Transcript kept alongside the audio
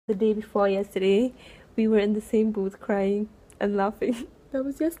The day before yesterday, we were in the same booth crying and laughing. That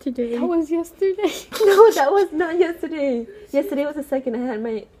was yesterday. That was yesterday. No, that was not yesterday. Yesterday was the second. I had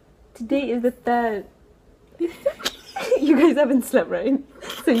my... Today is the third. You guys haven't slept, right?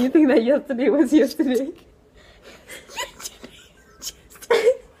 So you think that yesterday was yesterday?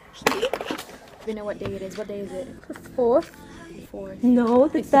 We know what day it is. What day is it? Fourth? Fourth. No,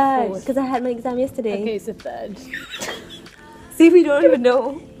 the It's the third. fourth. Because I had my exam yesterday. Okay, it's the third. See, we don't even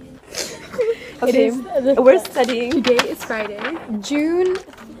know. Okay, It is the we're third. studying. Today is Friday.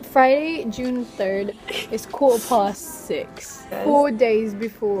 Friday, June 3rd. It's 6:15. Yes. 4 days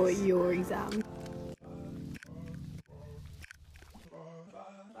before your exam.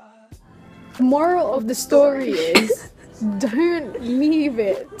 Moral of the story is don't leave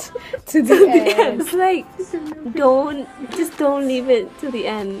it to the end. It's like, just don't leave it to the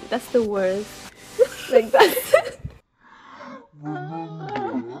end. That's the worst. Like that.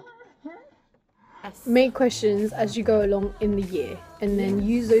 Make questions as you go along in the year, and then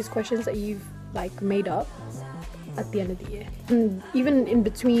use those questions that you've made up at the end of the year, and even in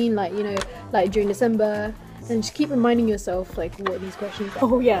between, during December, and just keep reminding yourself what these questions are.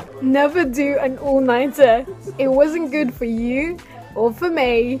 Oh yeah, never do an all-nighter. It wasn't good for you or for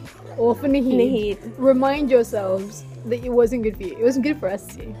May or for Naheed. Remind yourselves that it wasn't good for you. It wasn't good for us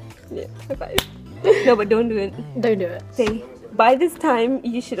too. Yeah, bye. No, but don't do it. Don't do it. Say, by this time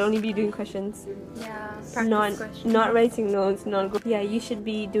you should only be doing questions. Yeah, not writing notes. Yeah, you should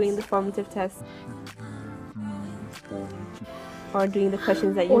be doing the formative test or doing the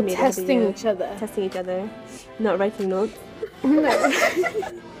questions that you or made. Testing each other. Not writing notes. No.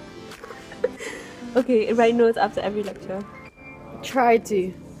 Okay, write notes after every lecture. Try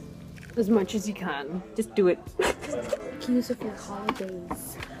to, as much as you can. Just do it. Make use of your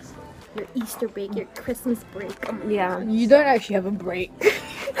holidays, your Easter break, your Christmas break. Yeah. You don't actually have a break.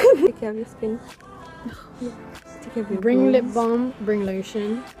 Take care of your skin. Take care of your Bring lip bones. balm, bring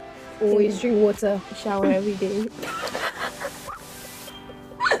lotion. Always drink water. Shower every day.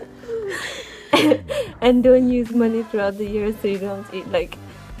 And don't use money throughout the year so you don't eat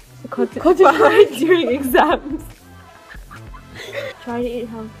cottage pie during exams. Try to eat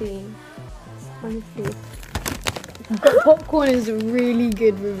healthy. Honestly. Popcorn is a really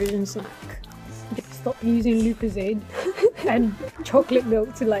good revision snack. Stop using Lucozade and chocolate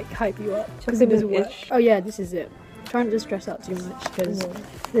milk to hype you up, because it doesn't work. Oh yeah, this is it. Try not to stress out too much,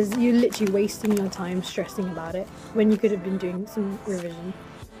 because you're literally wasting your time stressing about it when you could have been doing some revision.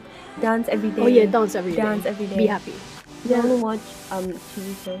 Dance every day. Oh yeah, dance every day. Dance every day. Be happy. Yeah. Don't watch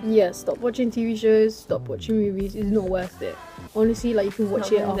TV shows. Yeah, stop watching TV shows, stop watching movies. It's not worth it. Honestly, you can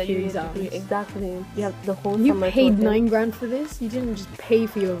watch it after your exams. Exactly. You have the whole You summer paid to watch it. £9 for this. You didn't just pay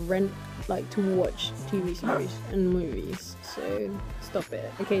for your rent to watch TV series and movies. So stop it.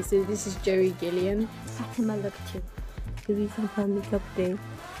 Okay, so this is Joey Gillian. Fatima look too. To be some fun makeup day.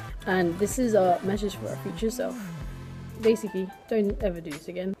 And this is our message for our future self. Basically, don't ever do this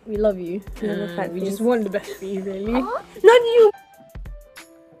again. We love you. And we just want the best for you, really. Not you!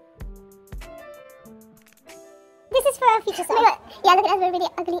 This is for our future self. Yeah, look at us, we're really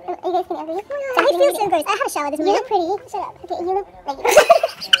ugly. Are you guys feeling ugly? So I feel so gross. I had a shower this morning. You look pretty. Shut up. Okay, you look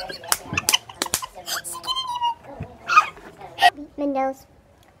Windows.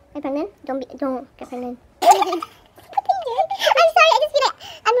 Are you pregnant? Don't get pregnant. I'm sorry, I just feel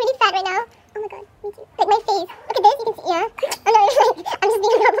I'm really fat right now. Oh my god, me too. My face. Look at this, you can see, yeah? I'm not I'm just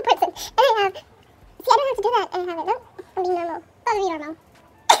being a normal person. And I have, see, I don't have to do that. I have it, no? I'm being normal. Follow me normal.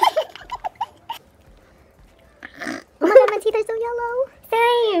 Oh my god, my teeth are so yellow.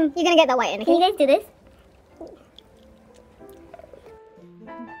 Same. You're gonna get that white in, okay? Can you guys do this?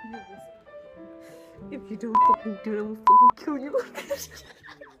 If you don't fucking do it, I'm gonna fucking kill you.